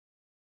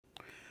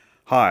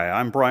Hi,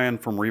 I'm Brian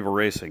from RIVA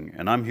Racing,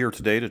 and I'm here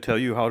today to tell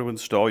you how to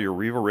install your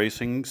RIVA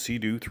Racing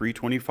CDU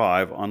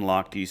 325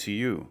 unlocked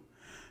ECU.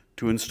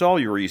 To install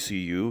your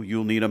ECU,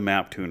 you'll need a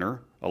Maptuner,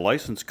 a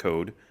license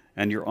code,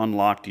 and your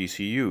unlocked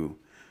ECU.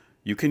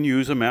 You can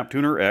use a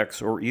Maptuner X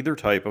or either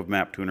type of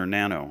Maptuner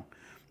Nano.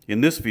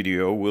 In this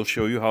video, we'll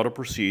show you how to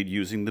proceed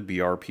using the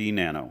BRP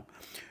Nano.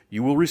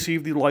 You will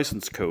receive the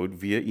license code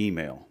via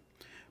email.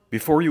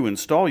 Before you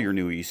install your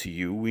new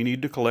ECU, we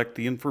need to collect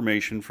the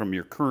information from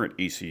your current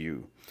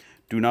ECU.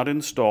 Do not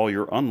install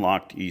your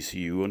unlocked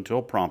ECU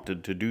until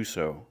prompted to do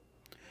so.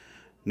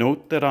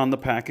 Note that on the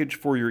package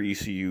for your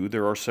ECU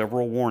there are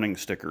several warning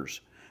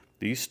stickers.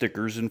 These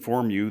stickers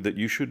inform you that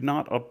you should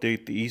not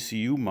update the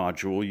ECU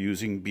module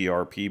using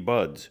BRP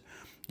buds.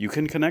 You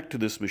can connect to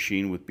this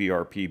machine with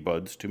BRP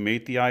buds to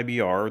mate the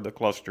IBR, the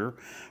cluster,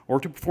 or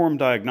to perform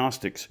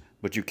diagnostics,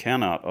 but you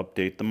cannot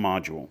update the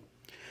module.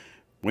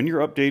 When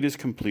your update is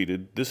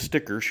completed, this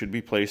sticker should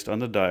be placed on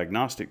the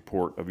diagnostic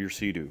port of your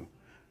CDU.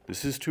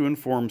 This is to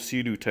inform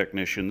CDU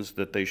technicians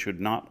that they should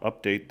not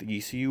update the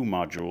ECU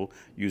module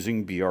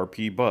using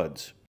BRP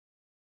buds.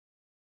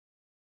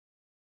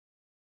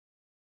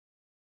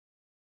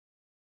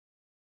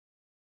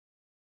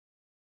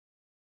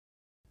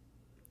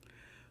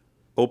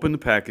 Open the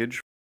package,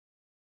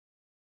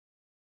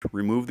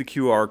 remove the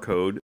QR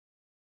code,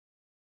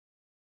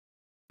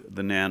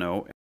 the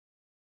Nano,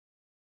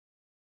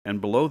 and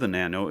below the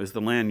Nano is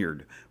the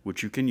lanyard,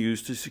 which you can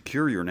use to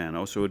secure your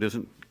Nano so it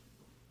doesn't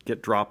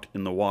get dropped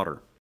in the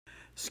water.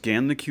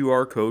 Scan the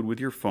QR code with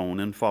your phone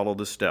and follow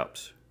the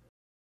steps.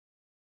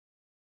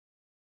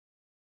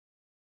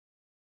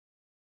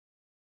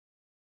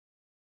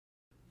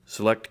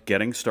 Select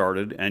Getting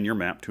Started and your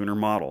Maptuner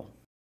model.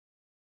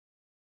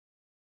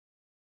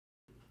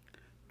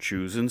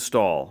 Choose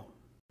Install.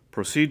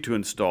 Proceed to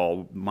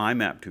install My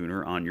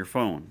Maptuner on your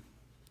phone.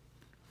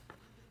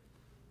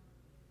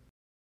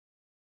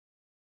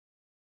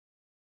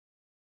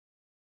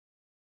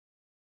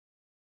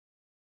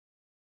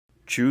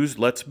 Choose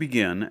Let's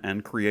Begin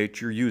and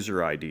create your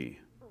user ID.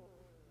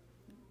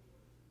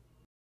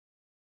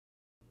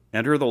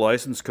 Enter the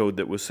license code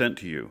that was sent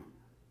to you.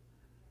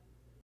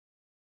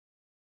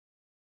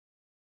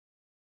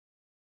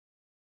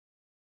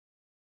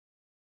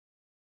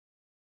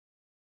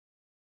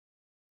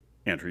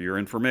 Enter your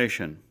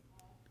information.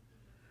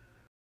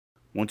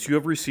 Once you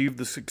have received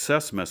the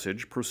success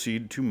message,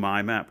 proceed to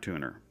My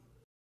Maptuner.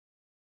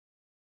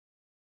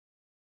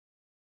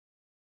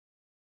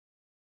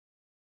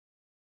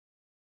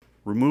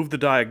 Remove the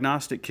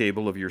diagnostic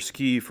cable of your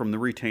ski from the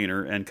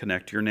retainer and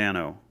connect your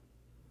Nano.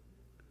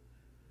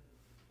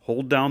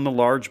 Hold down the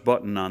large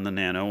button on the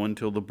Nano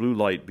until the blue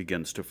light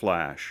begins to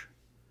flash.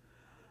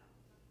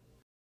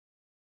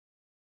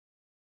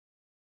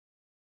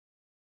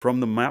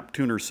 From the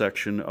Maptuner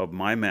section of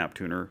My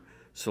Maptuner,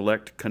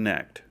 select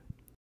Connect.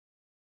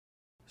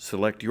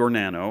 Select your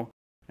Nano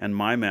and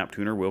My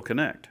Maptuner will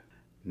connect.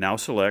 Now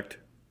select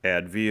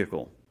Add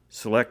Vehicle.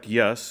 Select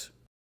Yes,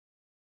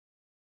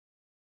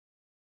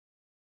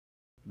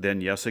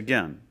 then Yes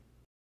again.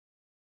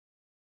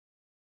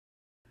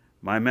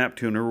 My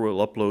Maptuner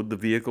will upload the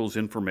vehicle's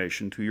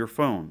information to your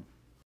phone.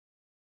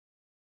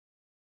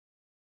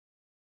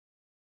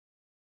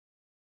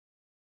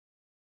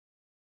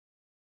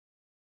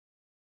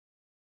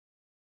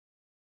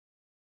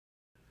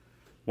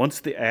 Once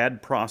the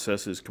add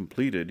process is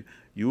completed,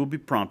 you will be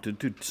prompted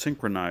to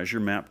synchronize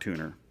your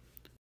Maptuner.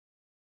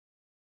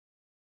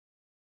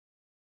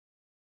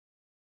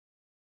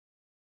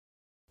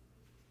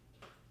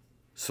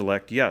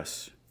 Select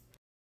Yes.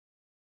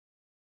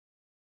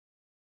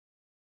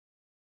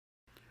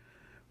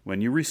 When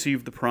you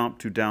receive the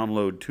prompt to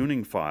download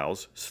tuning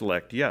files,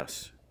 select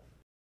Yes.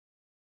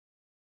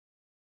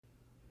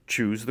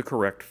 Choose the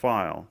correct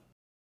file.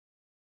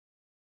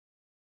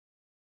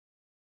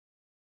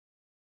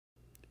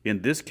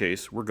 In this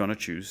case, we're going to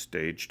choose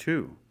Stage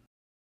 2.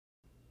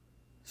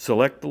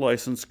 Select the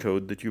license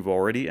code that you've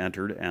already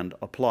entered and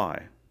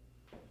apply.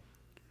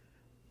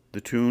 The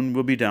tune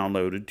will be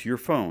downloaded to your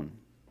phone.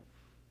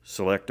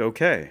 Select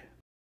OK.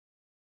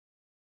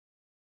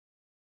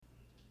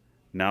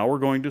 Now we're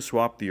going to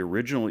swap the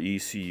original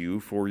ECU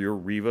for your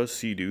RIVA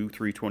CDU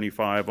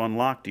 325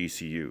 unlocked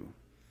ECU.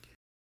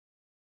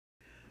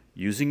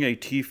 Using a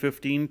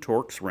T15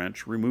 Torx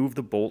wrench, remove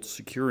the bolts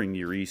securing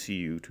your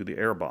ECU to the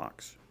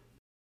airbox.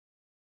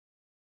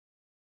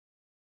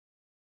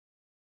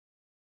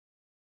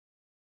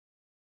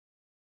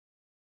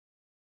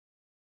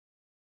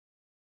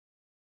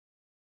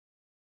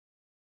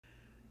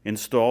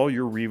 Install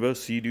your RIVA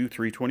CDU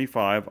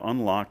 325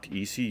 unlocked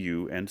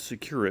ECU and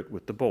secure it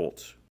with the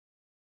bolts.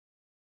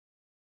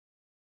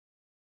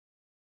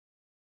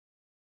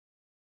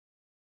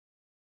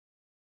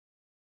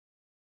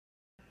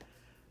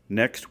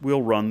 Next,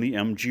 we'll run the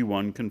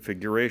MG1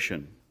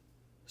 configuration.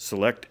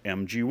 Select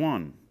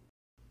MG1.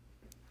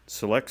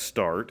 Select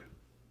Start.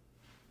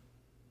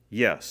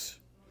 Yes.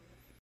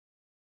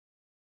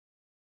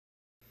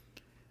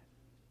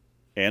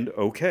 And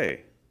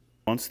OK.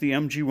 Once the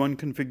MG1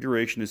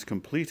 configuration is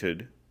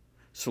completed,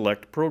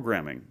 Select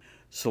Programming.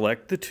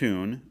 Select the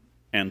tune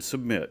and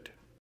Submit.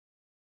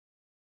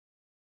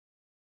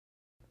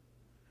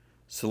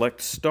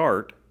 Select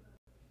Start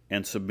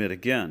and Submit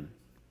again.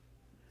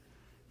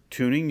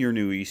 Tuning your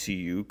new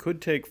ECU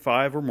could take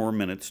 5 or more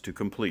minutes to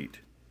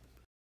complete.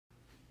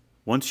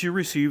 Once you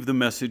receive the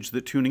message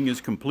that tuning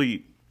is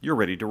complete, you're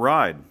ready to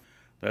ride.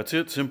 That's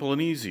it, simple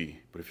and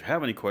easy. But if you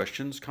have any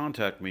questions,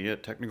 contact me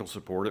at technical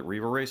support at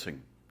RIVA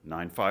Racing,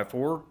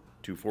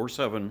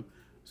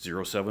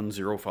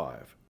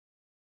 954-247-0705.